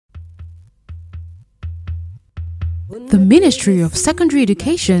The Ministry of Secondary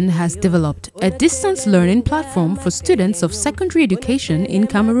Education has developed a distance learning platform for students of secondary education in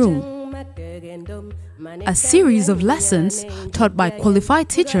Cameroon. A series of lessons taught by qualified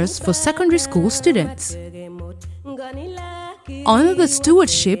teachers for secondary school students. Under the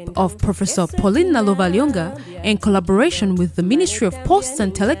stewardship of Professor Pauline Nalovalyonga, in collaboration with the Ministry of Posts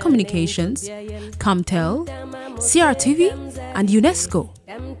and Telecommunications, Camtel, CRTV, and UNESCO.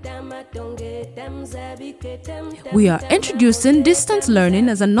 We are introducing distance learning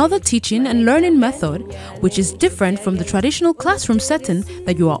as another teaching and learning method which is different from the traditional classroom setting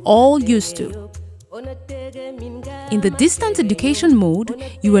that you are all used to. In the distance education mode,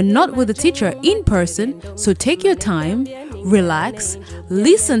 you are not with the teacher in person, so take your time, relax,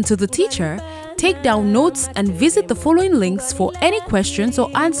 listen to the teacher, take down notes and visit the following links for any questions or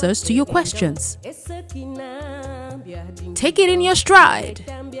answers to your questions. Take it in your stride.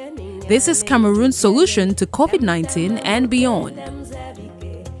 This is Cameroon's solution to COVID-19 and beyond.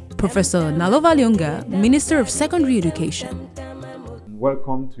 Professor Nalovalyonga, Minister of Secondary Education.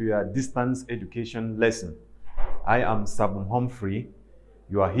 Welcome to your distance education lesson. I am Sabum Humphrey,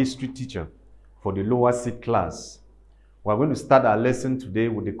 your history teacher for the lower seed class. We're going to start our lesson today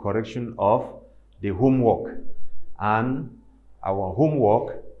with the correction of the homework. And our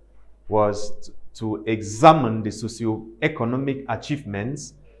homework was to examine the socio-economic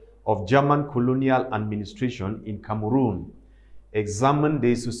achievements of German colonial administration in Cameroon. Examine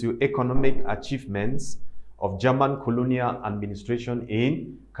the socio-economic achievements of German colonial administration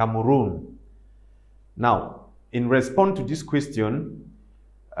in Cameroon. Now, in response to this question,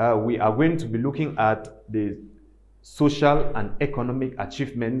 we are going to be looking at the social and economic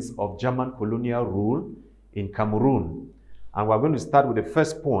achievements of German colonial rule in Cameroon. And we're going to start with the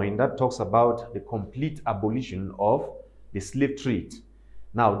first point that talks about the complete abolition of the slave trade.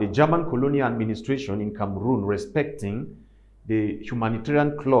 Now, the German colonial administration in Cameroon, respecting the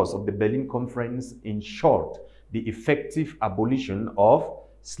humanitarian clause of the Berlin Conference, ensured the effective abolition of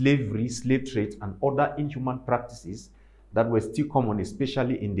slavery, slave trade, and other inhuman practices that were still common,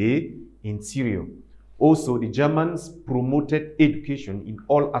 especially in the interior. Also, the Germans promoted education in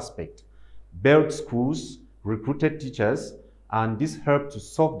all aspects, built schools, recruited teachers, and this helped to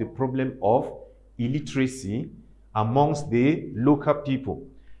solve the problem of illiteracy amongst the local people.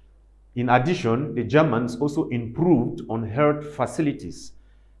 In addition, the Germans also improved on health facilities.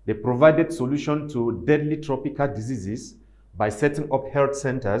 They provided solutions to deadly tropical diseases by setting up health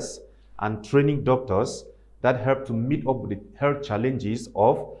centers and training doctors that helped to meet up with the health challenges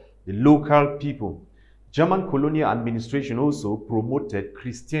of the local people. German colonial administration also promoted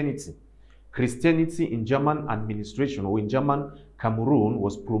Christianity. Christianity in German administration or in German Cameroon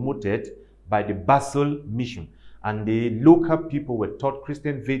was promoted by the Basel mission, and the local people were taught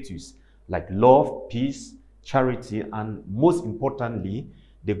Christian virtues like love, peace, charity, and most importantly,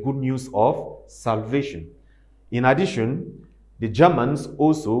 the good news of salvation. In addition, the Germans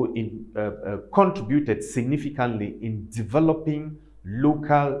also contributed significantly in developing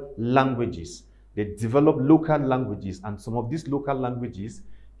local languages. They developed local languages, and some of these local languages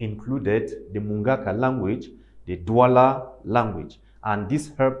included the Mungaka language, the Douala language, and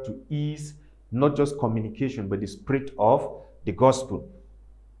this helped to ease not just communication, but the spread of the gospel.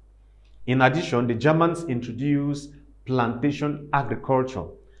 In addition, the Germans introduced plantation agriculture.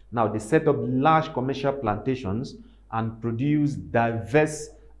 Now, they set up large commercial plantations and produced diverse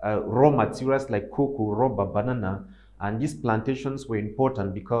raw materials like cocoa, rubber, banana, and these plantations were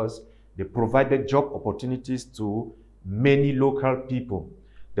important because they provided job opportunities to many local people.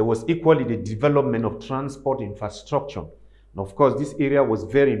 There was equally the development of transport infrastructure. And of course, this area was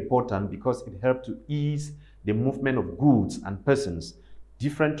very important because it helped to ease the movement of goods and persons.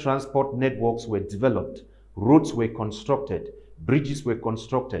 Different transport networks were developed, roads were constructed, bridges were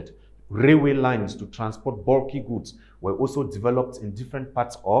constructed, railway lines to transport bulky goods were also developed in different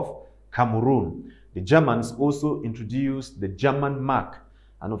parts of Cameroon. The Germans also introduced the German mark.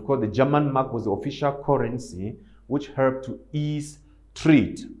 And of course, the German mark was the official currency which helped to ease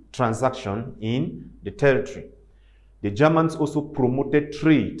trade transaction in the territory. The Germans also promoted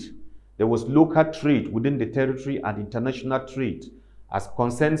trade. There was local trade within the territory and international trade. As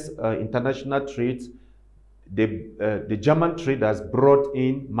concerns international trade, the German traders brought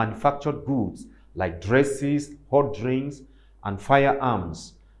in manufactured goods like dresses, hot drinks, and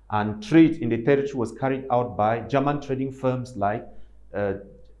firearms. And trade in the territory was carried out by German trading firms like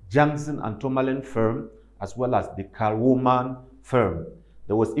Janssen and Tomalen firm, as well as the Karl firm.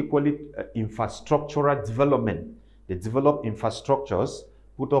 There was equally infrastructural development. They developed infrastructures,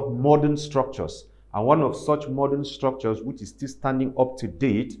 put up modern structures. And one of such modern structures, which is still standing up to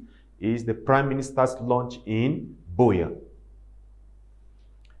date, is the Prime Minister's launch in Boyer.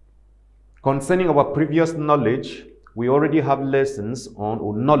 Concerning our previous knowledge, we already have lessons on,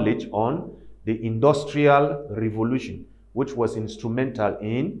 or knowledge on, the Industrial Revolution, which was instrumental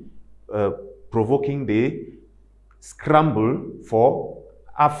in provoking the scramble for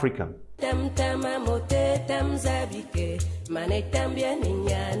Africa.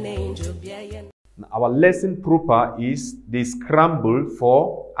 Our lesson proper is the scramble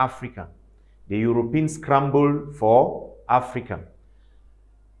for Africa, the European scramble for Africa.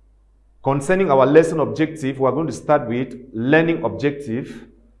 Concerning our lesson objective, we are going to start with learning objective.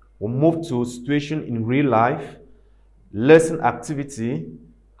 We'll move to situation in real life, lesson activity,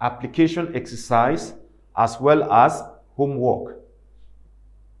 application exercise, as well as homework.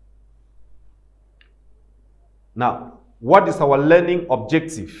 Now, what is our learning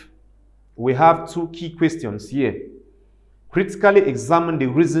objective? We have two key questions here. Critically examine the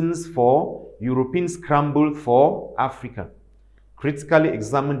reasons for European scramble for Africa. Critically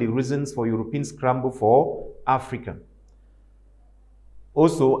examine the reasons for European scramble for Africa.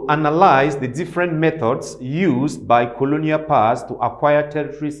 Also, analyze the different methods used by colonial powers to acquire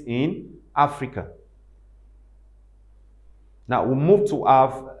territories in Africa. Now, we'll move to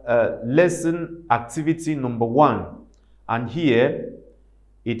our lesson activity number 1. And here,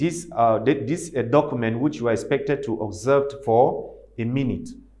 it is this document which you are expected to observe for a minute.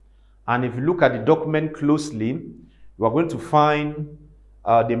 And if you look at the document closely, you are going to find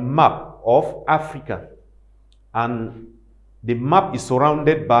the map of Africa. And the map is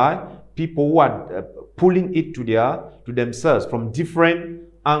surrounded by people who are pulling it to themselves from different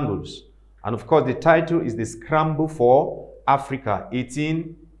angles. And of course, the title is The Scramble for Africa,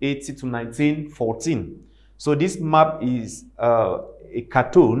 1880 to 1914. So this map is a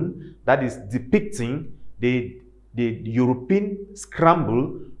cartoon that is depicting the European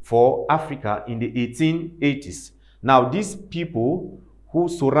scramble for Africa in the 1880s. Now, these people who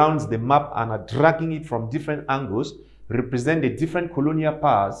surrounds the map and are dragging it from different angles represent the different colonial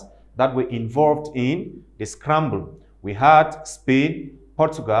powers that were involved in the scramble. We had Spain,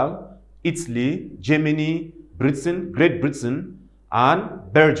 Portugal, Italy, Germany, Britain, Great Britain,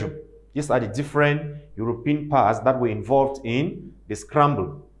 and Belgium. These are the different European powers that were involved in the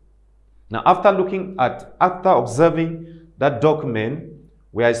scramble. Now, after observing that document,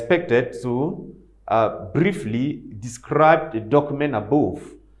 we are expected to briefly describe the document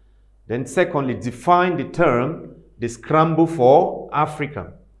above. Then secondly, define the term, the scramble for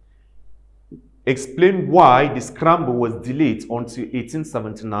Africa. Explain why the scramble was delayed until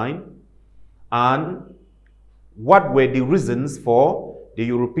 1879 and what were the reasons for the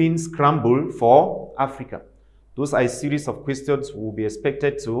European scramble for Africa. Those are a series of questions we will be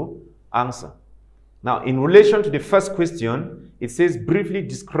expected to answer. Now, in relation to the first question, it says briefly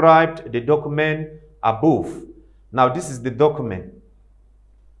describe the document above. Now, this is the document.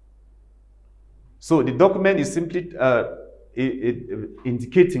 So the document is simply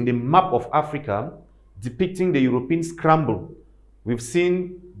indicating the map of Africa, depicting the European scramble. We've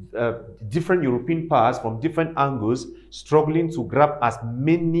seen different European powers from different angles struggling to grab as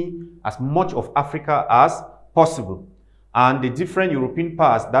much of Africa as possible. And the different European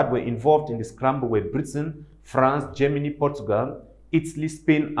powers that were involved in the scramble were Britain, France, Germany, Portugal, Italy,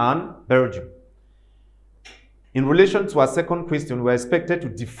 Spain, and Belgium. In relation to our second question, we are expected to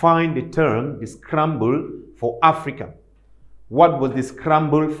define the term, the scramble for Africa. What was the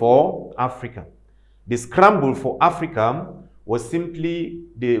scramble for Africa? The scramble for Africa was simply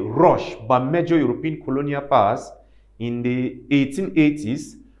the rush by major European colonial powers in the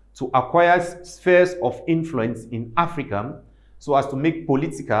 1880s to acquire spheres of influence in Africa so as to make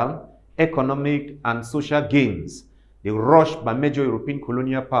political, economic, and social gains. The rush by major European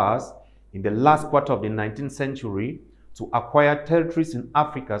colonial powers in the last quarter of the 19th century to acquire territories in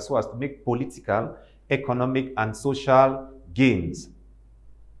Africa so as to make political, economic, and social gains.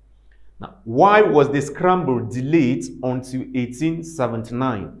 Now, why was the scramble delayed until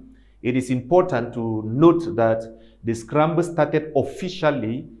 1879? It is important to note that the scramble started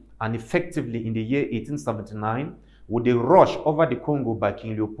officially and effectively in the year 1879 with the rush over the Congo by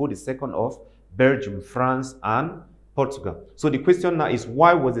King Leopold II of Belgium, France, and Portugal. So the question now is,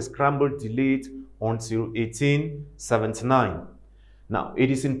 why was the scramble delayed until 1879? Now, it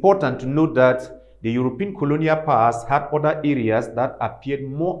is important to note that the European colonial powers had other areas that appeared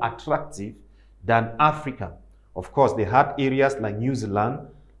more attractive than Africa. Of course, they had areas like New Zealand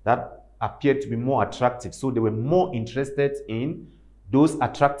that appeared to be more attractive. So they were more interested in those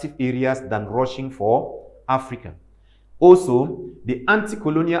attractive areas than rushing for Africa. Also, the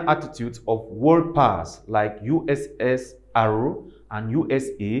anti-colonial attitudes of world powers like USSR and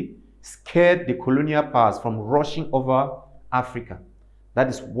USA scared the colonial powers from rushing over Africa. That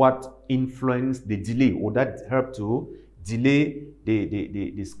is what influenced the delay, or that helped to delay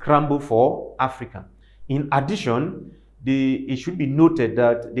the scramble for Africa. In addition, it should be noted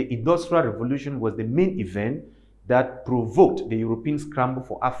that the Industrial Revolution was the main event that provoked the European scramble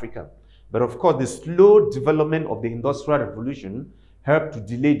for Africa. But of course, the slow development of the Industrial Revolution helped to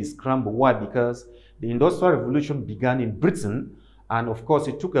delay the scramble. Why? Because the Industrial Revolution began in Britain, and of course,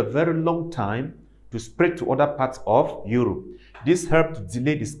 it took a very long time to spread to other parts of Europe. This helped to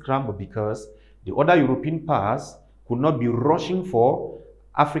delay the scramble because the other European powers could not be rushing for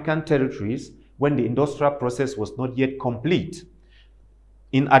African territories when the industrial process was not yet complete.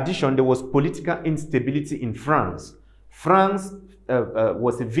 In addition, there was political instability in France. France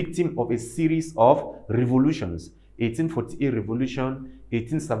was a victim of a series of revolutions: 1848 revolution,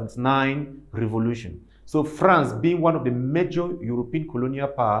 1879 revolution. So France, being one of the major European colonial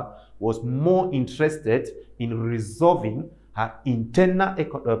powers, was more interested in resolving her internal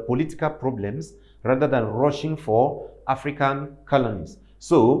political problems rather than rushing for African colonies.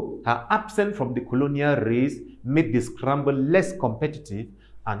 So her absence from the colonial race made the scramble less competitive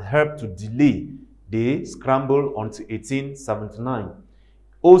and helped to delay the scramble until 1879.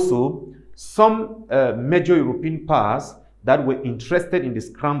 Also, some major European powers that were interested in the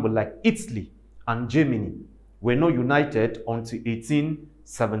scramble, like Italy and Germany, were not united until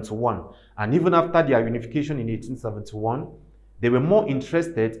 1871. And even after their unification in 1871, they were more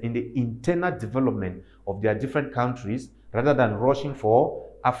interested in the internal development of their different countries rather than rushing for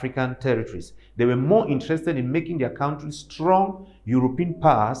African territories. They were more interested in making their countries strong European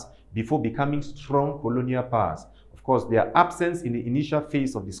powers before becoming strong colonial powers. Of course, their absence in the initial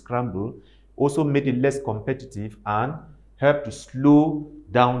phase of the scramble also made it less competitive and helped to slow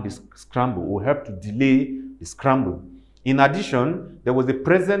down the scramble, or helped to delay the scramble. In addition, there was the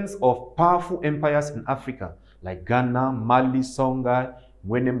presence of powerful empires in Africa, like Ghana, Mali, Songhai,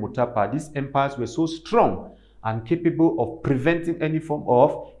 Mwene Mutapa. These empires were so strong and capable of preventing any form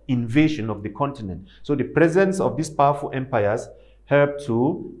of invasion of the continent. So the presence of these powerful empires helped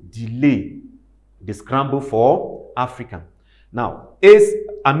to delay the scramble for Africa. Now,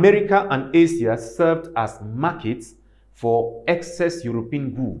 America and Asia served as markets for excess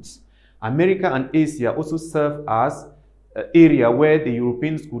European goods. America and Asia also served as an area where the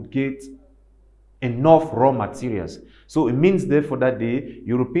Europeans could get enough raw materials. So it means therefore that the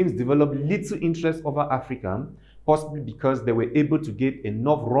Europeans developed little interest over Africa, possibly because they were able to get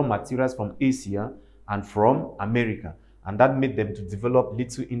enough raw materials from Asia and from America. And that made them to develop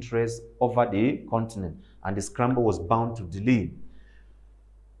little interest over the continent. And the scramble was bound to delay.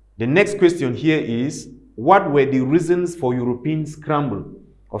 The next question here is, what were the reasons for European scramble?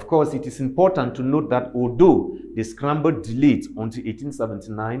 Of course, it is important to note that although the scramble delayed until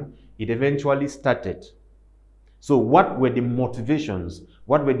 1879, it eventually started. So what were the motivations?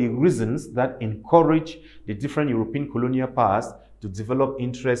 What were the reasons that encouraged the different European colonial powers to develop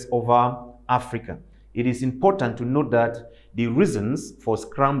interest over Africa? It is important to note that the reasons for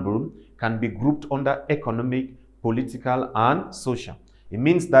scramble can be grouped under economic, political, and social. It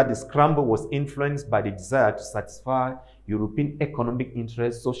means that the scramble was influenced by the desire to satisfy European economic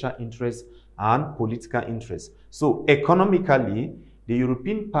interests, social interests, and political interests. So economically, the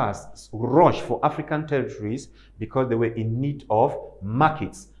European powers rushed for African territories because they were in need of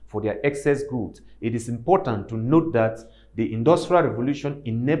markets for their excess goods. It is important to note that the Industrial Revolution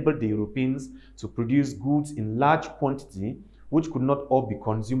enabled the Europeans to produce goods in large quantity, which could not all be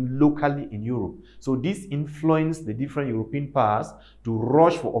consumed locally in Europe. So this influenced the different European powers to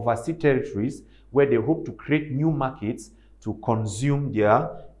rush for overseas territories where they hope to create new markets to consume their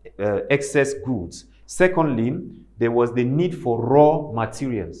excess goods. Secondly, there was the need for raw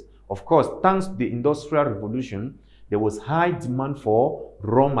materials. Of course, thanks to the Industrial Revolution, there was high demand for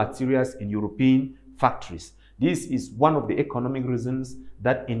raw materials in European factories. This is one of the economic reasons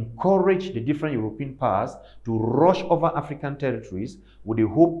that encouraged the different European powers to rush over African territories with the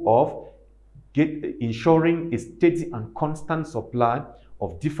hope of ensuring a steady and constant supply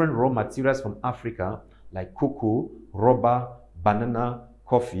of different raw materials from Africa, like cocoa, rubber, banana,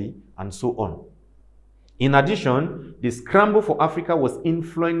 coffee, and so on. In addition, the scramble for Africa was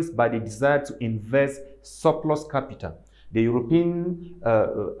influenced by the desire to invest surplus capital. The European,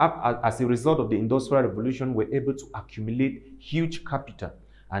 as a result of the Industrial Revolution, were able to accumulate huge capital.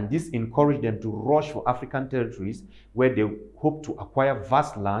 And this encouraged them to rush for African territories where they hope to acquire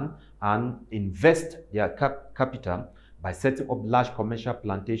vast land and invest their capital by setting up large commercial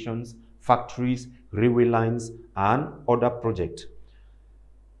plantations, factories, railway lines, and other projects.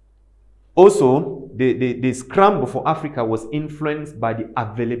 Also, the scramble for Africa was influenced by the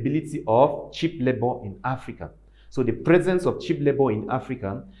availability of cheap labor in Africa. So the presence of cheap labor in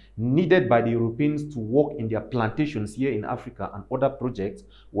Africa, needed by the Europeans to work in their plantations here in Africa and other projects,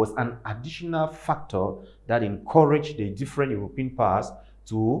 was an additional factor that encouraged the different European powers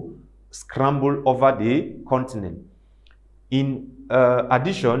to scramble over the continent. In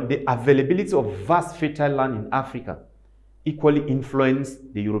addition, the availability of vast fertile land in Africa equally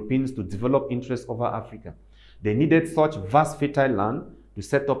influenced the Europeans to develop interest over Africa. They needed such vast fertile land to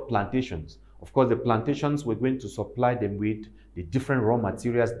set up plantations. Of course, the plantations were going to supply them with the different raw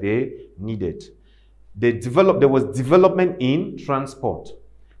materials they needed. There was development in transport.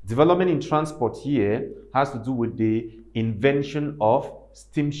 Development in transport here has to do with the invention of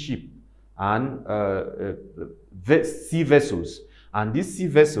steamship and sea vessels. And these sea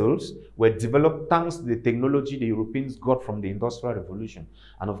vessels were developed thanks to the technology the Europeans got from the Industrial Revolution.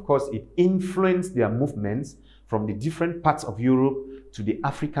 And of course, it influenced their movements from the different parts of Europe to the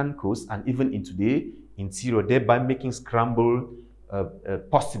African coast and even into the interior, thereby making scramble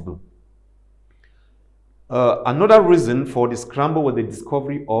possible. Another reason for the scramble was the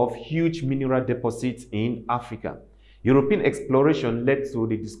discovery of huge mineral deposits in Africa. European exploration led to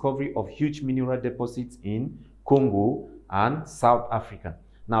the discovery of huge mineral deposits in Congo and South Africa.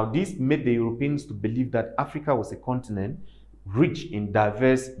 Now, this made the Europeans to believe that Africa was a continent rich in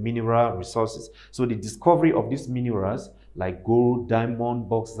diverse mineral resources. So the discovery of these minerals like gold, diamond,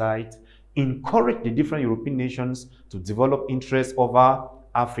 bauxite encouraged the different European nations to develop interest over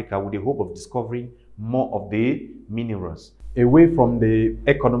Africa with the hope of discovering more of the minerals. Away from the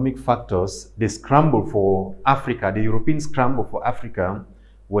economic factors, the scramble for Africa, the European scramble for Africa,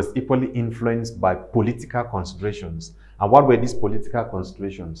 was equally influenced by political considerations. And what were these political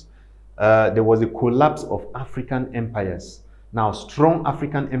considerations? There was a collapse of African empires. Now, strong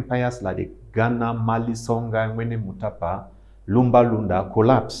African empires like the Ghana, Mali, Songhai, Ngwene Mutapa, Lumba Lunda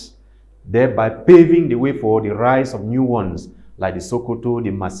collapsed, thereby paving the way for the rise of new ones like the Sokoto, the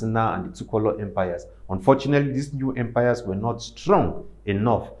Masina, and the Tukolo empires. Unfortunately, these new empires were not strong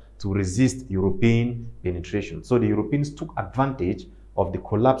enough to resist European penetration. So the Europeans took advantage of the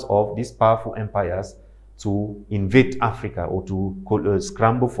collapse of these powerful empires to invade Africa or to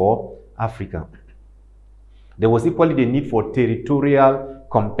scramble for Africa. There was equally the need for territorial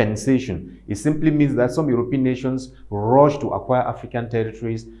compensation. It simply means that some European nations rushed to acquire African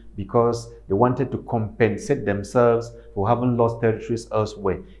territories because they wanted to compensate themselves for having lost territories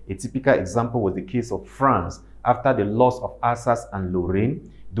elsewhere. A typical example was the case of France. After the loss of Alsace and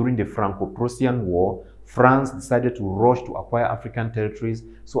Lorraine during the Franco-Prussian War, France decided to rush to acquire African territories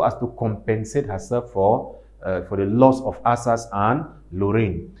so as to compensate herself for the loss of Alsace and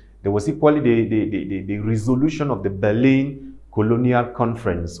Lorraine. There was equally the resolution of the Berlin Colonial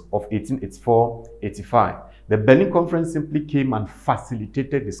Conference of 1884-85. The Berlin Conference simply came and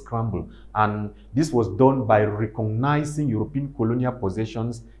facilitated the scramble, and this was done by recognizing European colonial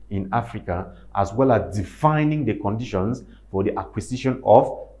possessions in Africa, as well as defining the conditions for the acquisition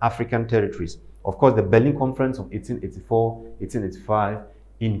of African territories. Of course, the Berlin Conference of 1884-1885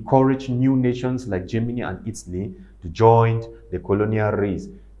 encouraged new nations like Germany and Italy to join the colonial race.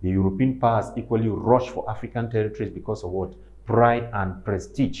 The European powers equally rushed for African territories because of what? Pride and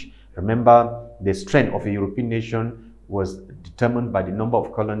prestige. Remember, the strength of a European nation was determined by the number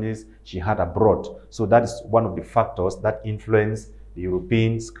of colonies she had abroad. So that is one of the factors that influenced the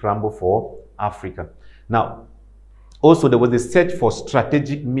European scramble for Africa. Now, also there was the search for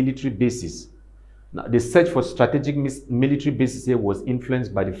strategic military bases. Now, the search for strategic military bases here was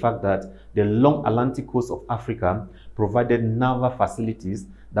influenced by the fact that the long Atlantic coast of Africa provided naval facilities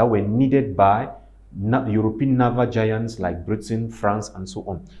that were needed by European naval giants like Britain, France, and so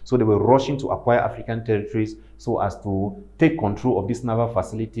on. So they were rushing to acquire African territories so as to take control of these naval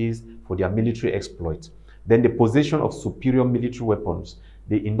facilities for their military exploits. Then the possession of superior military weapons.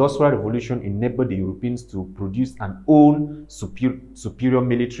 The Industrial Revolution enabled the Europeans to produce and own superior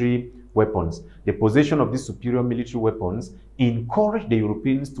military weapons. The possession of these superior military weapons encouraged the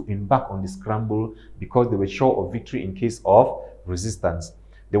Europeans to embark on the scramble because they were sure of victory in case of resistance.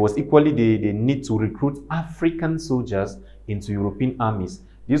 There was equally the need to recruit African soldiers into European armies.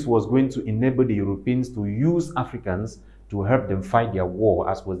 This was going to enable the Europeans to use Africans to help them fight their war,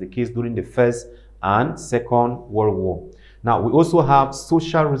 as was the case during the First and Second World War. Now, we also have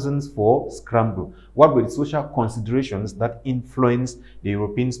social reasons for scramble. What were the social considerations that influenced the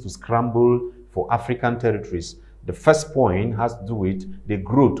Europeans to scramble for African territories? The first point has to do with the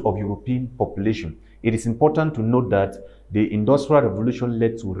growth of European population. It is important to note that the Industrial Revolution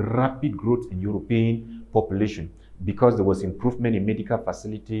led to rapid growth in European population. because there was improvement in medical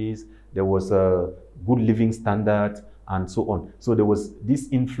facilities, there was a good living standard, and so on. So there was this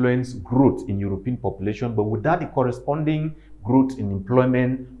influence growth in European population, but without the corresponding growth in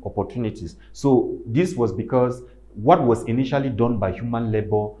employment opportunities. So this was because what was initially done by human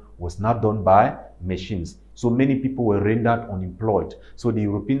labor was now done by machines. So many people were rendered unemployed. So the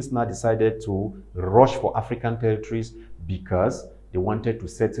Europeans now decided to rush for African territories because they wanted to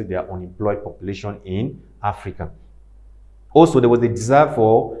settle their unemployed population in Africa. Also, there was a desire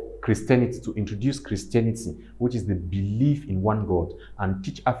for Christianity, to introduce Christianity, which is the belief in one God, and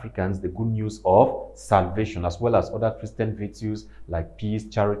teach Africans the good news of salvation, as well as other Christian virtues like peace,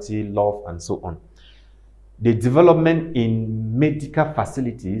 charity, love, and so on. The development in medical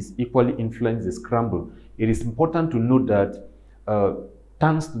facilities equally influenced the scramble. It is important to note that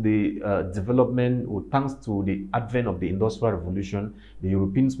thanks to the development, or thanks to the advent of the Industrial Revolution, the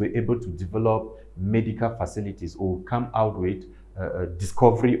Europeans were able to develop medical facilities, or come out with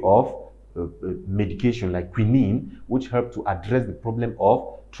discovery of medication like quinine, which helped to address the problem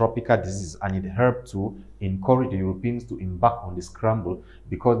of tropical disease, and it helped to encourage the Europeans to embark on the scramble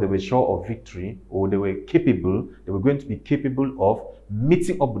because they were sure of victory, or they were going to be capable of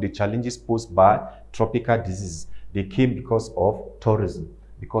meeting up with the challenges posed by tropical disease. They came because of tourism,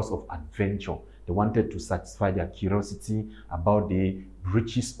 because of adventure. They wanted to satisfy their curiosity about the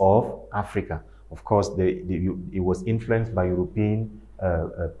riches of Africa. Of course, it was influenced by European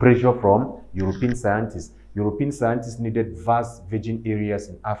pressure from European scientists. European scientists needed vast virgin areas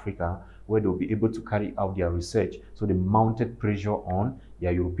in Africa where they'll be able to carry out their research. So they mounted pressure on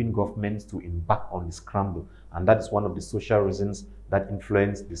their European governments to embark on the scramble. And that is one of the social reasons that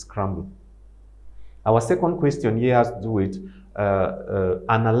influenced the scramble. Our second question here has to do with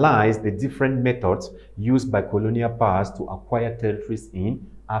analyze the different methods used by colonial powers to acquire territories in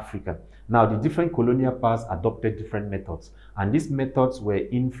Africa. Now, the different colonial powers adopted different methods, and these methods were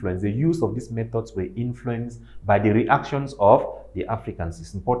influenced, the use of these methods were influenced by the reactions of the Africans.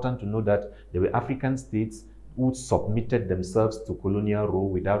 It's important to know that there were African states who submitted themselves to colonial rule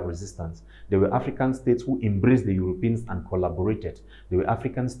without resistance. There were African states who embraced the Europeans and collaborated. There were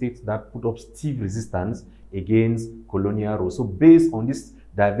African states that put up stiff resistance against colonial rule. So based on these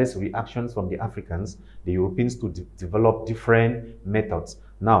diverse reactions from the Africans, the Europeans to develop different methods.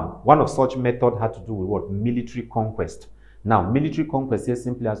 Now, one of such methods had to do with what? Military conquest. Now, military conquest here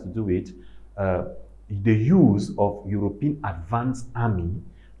simply has to do with the use of European advanced army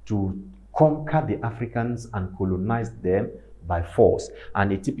to conquer the Africans and colonize them by force.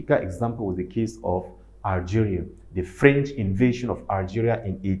 And a typical example was the case of Algeria. The French invasion of Algeria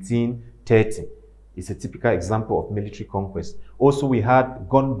in 1830 is a typical example of military conquest. Also, we had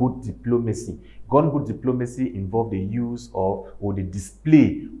gunboat diplomacy. Gunboat diplomacy involved the use of, or the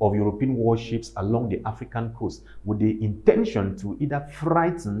display of, European warships along the African coast with the intention to either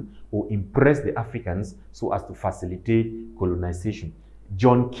frighten or impress the Africans so as to facilitate colonization.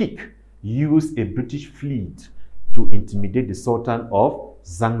 John Keek used a British fleet to intimidate the Sultan of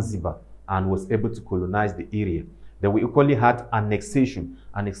Zanzibar and was able to colonize the area. Then we equally had annexation.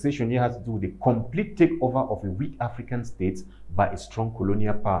 Annexation here has to do with the complete takeover of a weak African state by a strong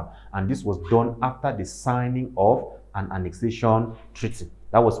colonial power. And this was done after the signing of an annexation treaty.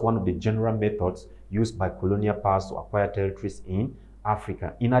 That was one of the general methods used by colonial powers to acquire territories in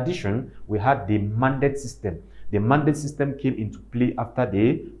Africa. In addition, we had the mandate system. The mandate system came into play after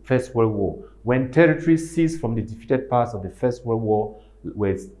the First World War, when territories seized from the defeated powers of the First World War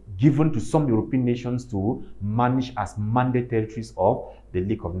were given to some European nations to manage as mandate territories of the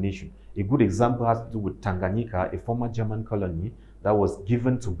League of Nations. A good example has to do with Tanganyika, a former German colony that was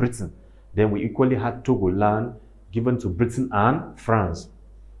given to Britain. Then we equally had Togoland given to Britain and France.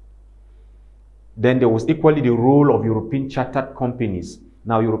 Then there was equally the role of European chartered companies.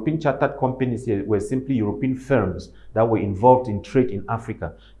 Now, European chartered companies here were simply European firms that were involved in trade in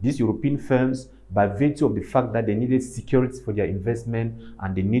Africa. These European firms, by virtue of the fact that they needed security for their investment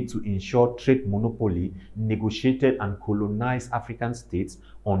and they need to ensure trade monopoly, negotiated and colonized African states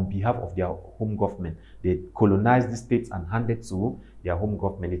on behalf of their home government. They colonized these states and handed to their home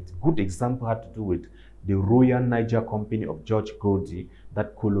government. A good example had to do with the Royal Niger Company of George Gordy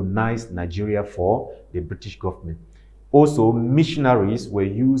that colonized Nigeria for the British government. Also, missionaries were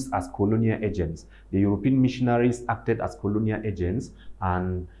used as colonial agents. The European missionaries acted as colonial agents,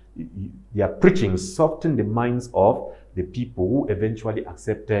 and their preaching softened the minds of the people who eventually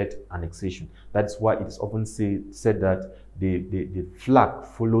accepted annexation. That's why it is often said that the flag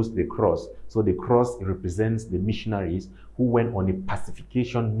follows the cross. So the cross represents the missionaries who went on a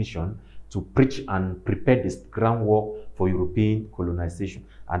pacification mission to preach and prepare this groundwork for European colonization.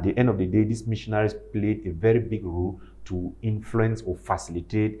 At the end of the day, these missionaries played a very big role to influence or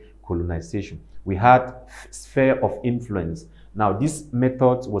facilitate colonization. We had sphere of influence. Now, this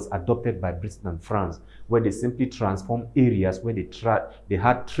method was adopted by Britain and France, where they simply transformed areas where they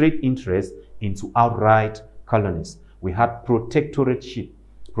had trade interests into outright colonies. We had protectorateship.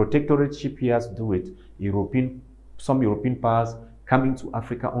 Protectorateship here has to do with some European powers coming to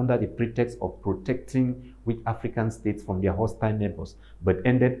Africa under the pretext of protecting weak African states from their hostile neighbors, but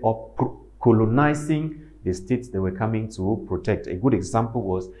ended up colonizing the states they were coming to protect. A good example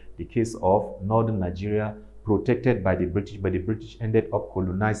was the case of northern Nigeria, protected by the British, but the British ended up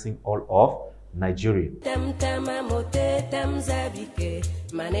colonizing all of Nigeria.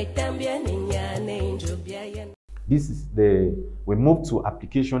 We move to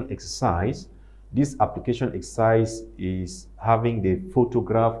application exercise. This application exercise is having the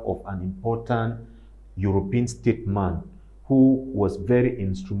photograph of an important European statesman who was very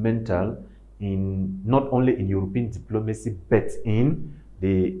instrumental in not only in European diplomacy, but in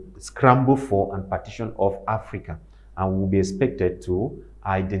the scramble for and partition of Africa, and will be expected to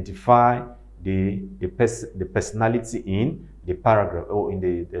identify the personality in the paragraph or in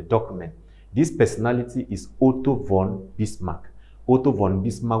the document. This personality is Otto von Bismarck. Otto von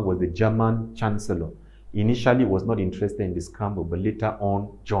Bismarck was the German chancellor. Initially was not interested in the scramble, but later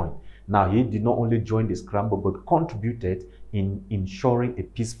on joined. Now, he did not only join the scramble, but contributed in ensuring a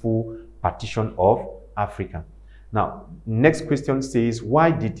peaceful partition of Africa. Now, next question says,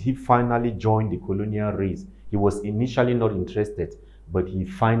 why did he finally join the colonial race? He was initially not interested, but he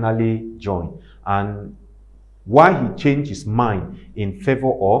finally joined. And why he changed his mind in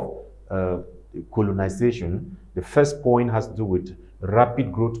favor of colonization, the first point has to do with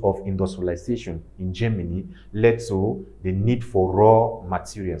rapid growth of industrialization in Germany led to the need for raw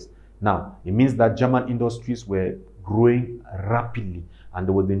materials. Now, it means that German industries were growing rapidly, and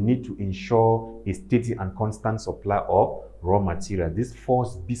there was the need to ensure a steady and constant supply of raw materials. This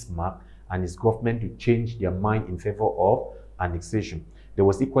forced Bismarck and his government to change their mind in favor of annexation. There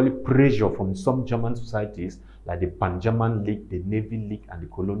was equally pressure from some German societies like the Pan-German League, the Navy League, and the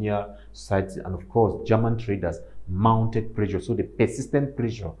Colonial Society, and of course, German traders mounted pressure. So the persistent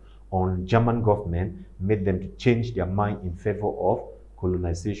pressure on German government made them to change their mind in favor of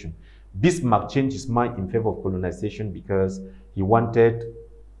colonization. Bismarck changed his mind in favor of colonization because he wanted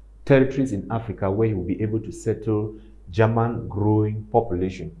territories in Africa where he would be able to settle German growing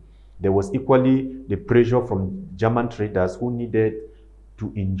population. There was equally the pressure from German traders who needed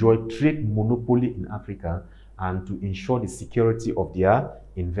to enjoy trade monopoly in Africa and to ensure the security of their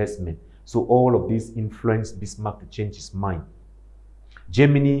investment. So all of this influenced Bismarck to change his mind.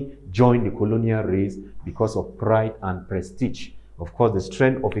 Germany joined the colonial race because of pride and prestige. Of course, the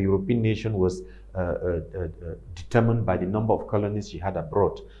strength of a European nation was determined by the number of colonies she had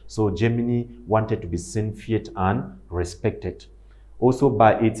abroad. So Germany wanted to be seen, feared, and respected. Also,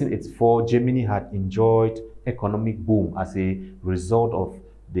 by 1884, Germany had enjoyed economic boom as a result of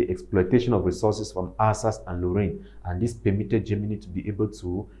the exploitation of resources from Alsace and Lorraine, and this permitted Germany to be able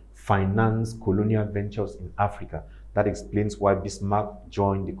to finance colonial ventures in Africa. That explains why Bismarck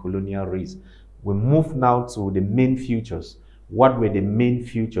joined the colonial race. We move now to the main features. What were the main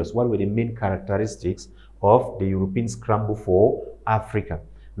features? What were the main characteristics of the European scramble for Africa?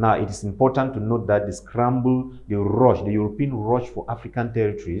 Now, it is important to note that the scramble, the European rush for African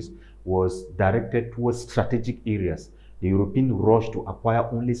territories was directed towards strategic areas. The European rush to acquire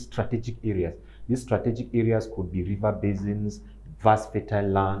only strategic areas. These strategic areas could be river basins, vast fertile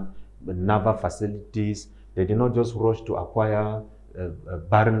land, naval facilities. They did not just rush to acquire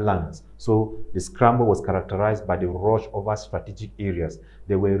barren lands. So the scramble was characterized by the rush over strategic areas.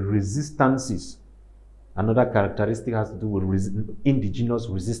 There were resistances. Another characteristic has to do with indigenous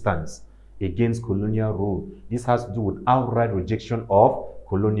resistance against colonial rule. This has to do with outright rejection of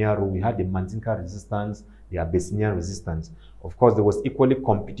colonial rule. We had the Mandinka resistance, the Abyssinian resistance. Of course, there was equally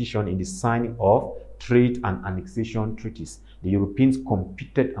competition in the signing of trade and annexation treaties. The Europeans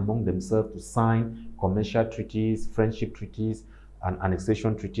competed among themselves to sign commercial treaties, friendship treaties, and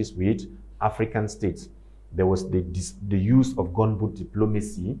annexation treaties with African states. There was the use of gunboat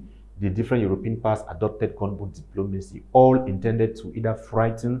diplomacy. The different European powers adopted gunboat diplomacy, all intended to either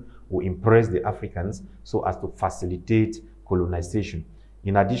frighten or impress the Africans so as to facilitate colonization.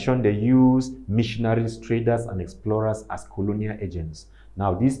 In addition, they used missionaries, traders, and explorers as colonial agents.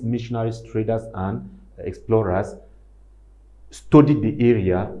 Now, these missionaries, traders, and explorers studied the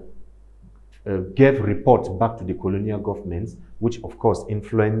area, gave reports back to the colonial governments, which of course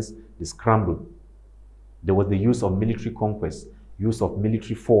influenced the scramble. There was the use of military conquest, use of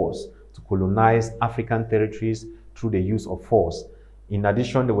military force. to colonize African territories through the use of force. In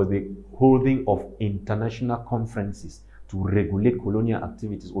addition, there was the holding of international conferences to regulate colonial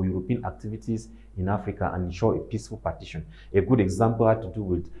activities or European activities in Africa and ensure a peaceful partition. A good example had to do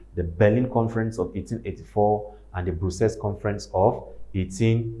with the Berlin Conference of 1884 and the Brussels Conference of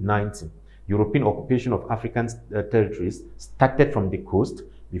 1890. European occupation of African territories started from the coast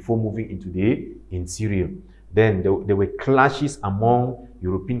before moving into the interior. Then there were clashes among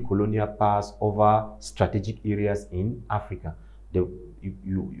European colonial powers over strategic areas in Africa.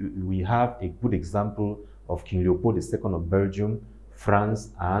 We have a good example of King Leopold II of Belgium, France,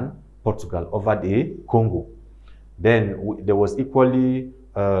 and Portugal over the Congo. Then there was equally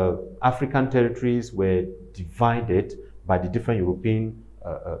African territories were divided by the different European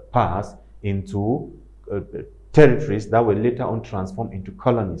powers into territories that were later on transformed into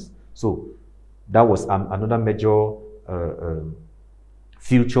colonies. So that was another major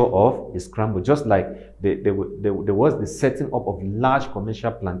feature of the scramble. Just like there was the setting up of large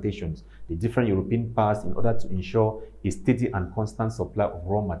commercial plantations, the different European powers, in order to ensure a steady and constant supply of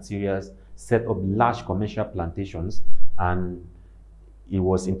raw materials, set up large commercial plantations, and it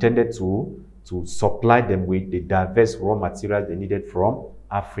was intended to supply them with the diverse raw materials they needed from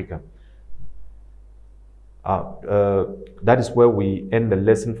Africa. That is where we end the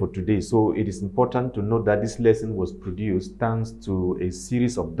lesson for today. So it is important to note that this lesson was produced thanks to a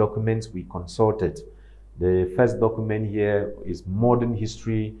series of documents we consulted. The first document here is Modern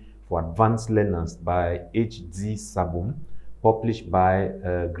History for Advanced Learners by H.D. Sabum, published by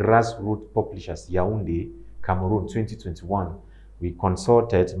Grassroots Publishers, Yaoundé, Cameroon, 2021. We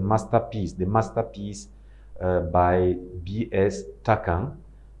consulted The Masterpiece by B.S. Takang,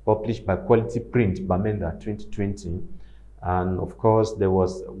 published by Quality Print, Bamenda, 2020. And of course, there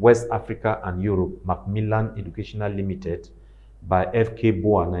was West Africa and Europe, Macmillan Educational Limited, by F.K.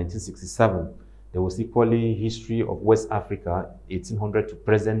 Boa, 1967. There was equally History of West Africa, 1800 to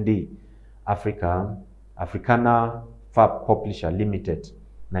present day, Africana Fab Publisher Limited,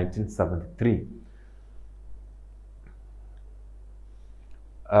 1973.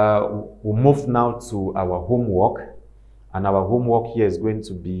 We'll move now to our homework. And our homework here is going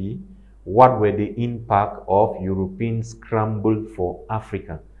to be, what were the impact of European scramble for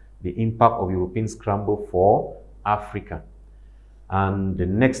Africa? The impact of European scramble for Africa. And the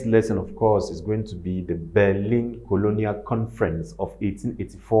next lesson, of course, is going to be the Berlin Colonial Conference of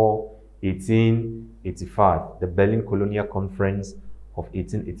 1884-1885. The Berlin Colonial Conference of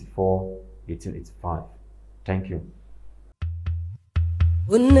 1884-1885. Thank you.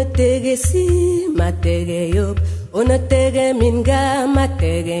 Unatege si matege yop, unatege minga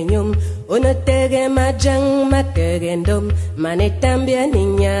matege nyum, unatege majang matege ndom, manetambia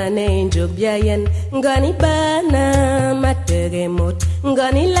ninyane injobiayen, ngani bana matege mot,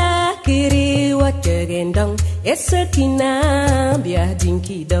 ngani lakiri watege ndong, esekina bia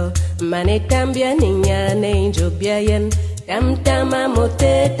dinkido, manetambia ninyane injobiayen, tamtama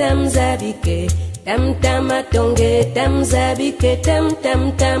mote tamzabike. Tam tama tonge tam zabike tam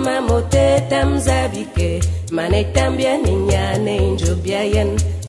tama mote tam zabike mane tambia ninyane injobiayen